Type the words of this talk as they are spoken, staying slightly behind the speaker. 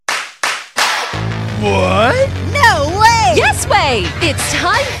What? No way! Yes way! It's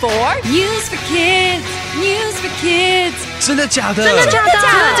time for News for Kids! News for Kids! 真的假的？真的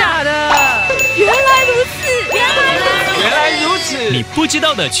假的？原来如此！原来如此！你不知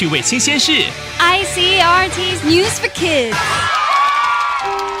道的趣味新鲜事。ICRT's News for Kids!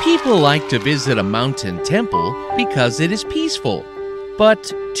 People like to visit a mountain temple because it is peaceful.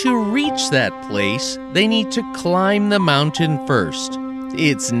 But to reach that place, they need to climb the mountain first.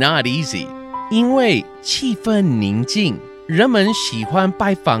 It's not easy. 因为气氛宁静，人们喜欢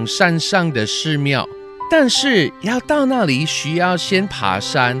拜访山上的寺庙，但是要到那里需要先爬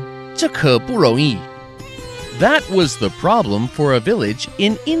山，这可不容易。That was the problem for a village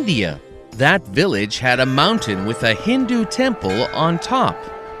in India. That village had a mountain with a Hindu temple on top.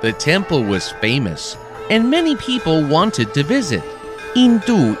 The temple was famous, and many people wanted to visit. 印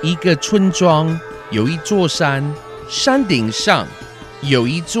度一个村庄有一座山，山顶上有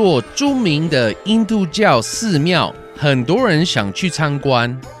一座著名的印度教寺庙，很多人想去参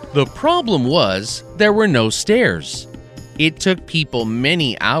观。The problem was there were no stairs. It took people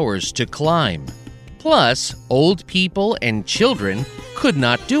many hours to climb. Plus, old people and children could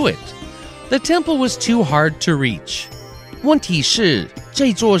not do it. The temple was too hard to reach. 问题是，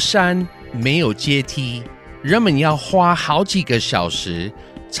这座山没有阶梯，人们要花好几个小时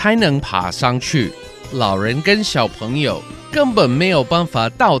才能爬上去。老人跟小朋友根本没有办法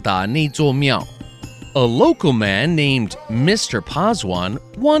到达那座庙。A local man named Mr. Paswan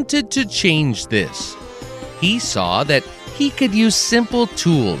wanted to change this. He saw that he could use simple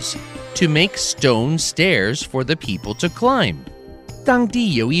tools to make stone stairs for the people to climb. 当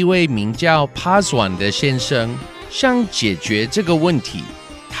地有一位名叫 Paswan 的先生想解决这个问题，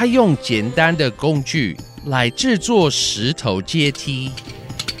他用简单的工具来制作石头阶梯。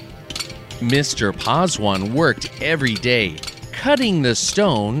Mr. Paswan worked every day, cutting the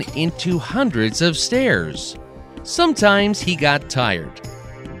stone into hundreds of stairs. Sometimes he got tired,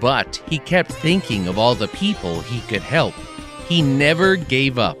 but he kept thinking of all the people he could help. He never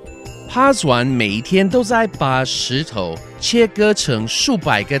gave up. Paswan 每一天都在把石头切割成数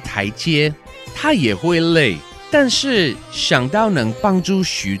百个台阶，他也会累，但是想到能帮助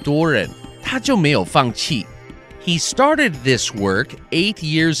许多人，他就没有放弃。He started this work 8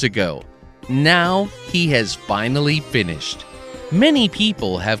 years ago. Now he has finally finished. Many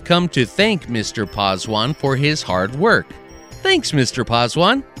people have come to thank Mr. Paswan for his hard work. Thanks, Mr.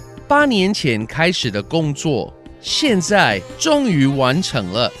 Paswan. 8年前开始的工作，现在终于完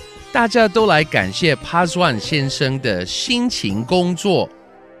成了。大家都来感谢 Paswan 先生的辛勤工作。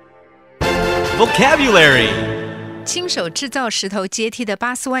Vocabulary 亲手制造石头阶梯的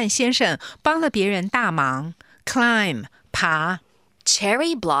巴斯万先生帮了别人大忙。Climb 爬。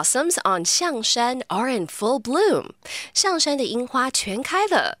Cherry blossoms on Xiangshan are in full bloom. 象山的樱花全开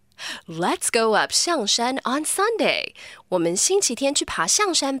了。Let's go up Xiangshan on Sunday. 我们星期天去爬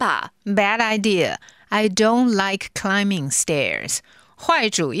象山吧。Bad idea. I don't like climbing stairs. 坏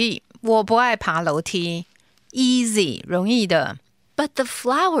主意，我不爱爬楼梯。Easy 容易的。But the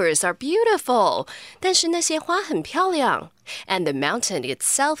flowers are beautiful. 但是那些花很漂亮。And the mountain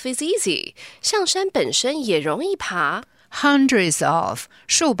itself is easy. 象山本身也容易爬。Hundreds of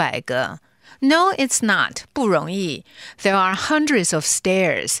数百个。No, it's not 不容易。There are hundreds of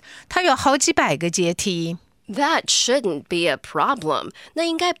stairs. 它有好几百个阶梯。That shouldn't be a problem. 那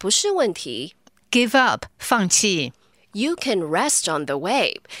应该不是问题。Give up 放弃。You can rest on the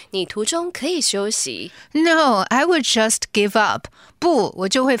way. 你途中可以休息。No, I would just give up. 不，我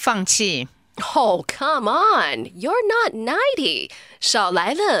就会放弃。Oh, come on. You're not 90. 少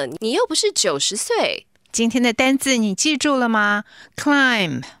来了，你又不是90岁。今天的单字你记住了吗？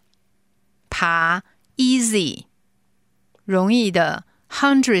 Climb 爬 Easy 容易的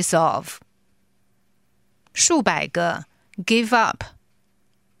Hundreds of 数百个 Give up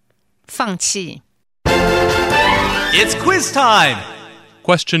放弃。It's quiz time!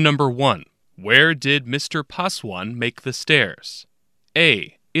 Question number 1. Where did Mr. Paswan make the stairs?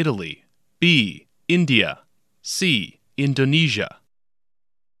 A. Italy. B. India. C. Indonesia.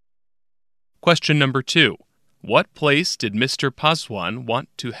 Question number 2. What place did Mr. Paswan want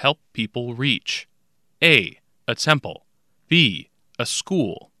to help people reach? A. A temple. B. A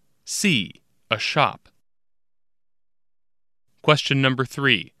school. C. A shop. Question number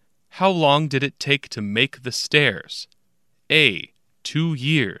 3. How long did it take to make the stairs? A. 2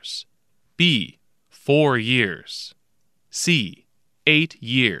 years. B. 4 years. C. 8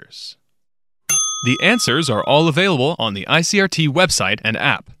 years. The answers are all available on the ICRT website and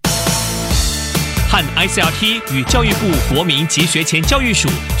app. 和 ICRT 与教育部国民及学前教育署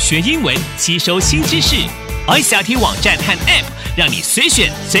学英文，吸收新知识。ICRT 网站和 App 让你随选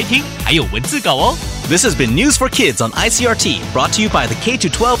随听，还有文字稿哦。This has been News for Kids on ICRT, brought to you by the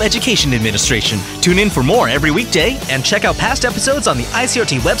K-12 Education Administration. Tune in for more every weekday and check out past episodes on the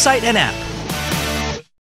ICRT website and app.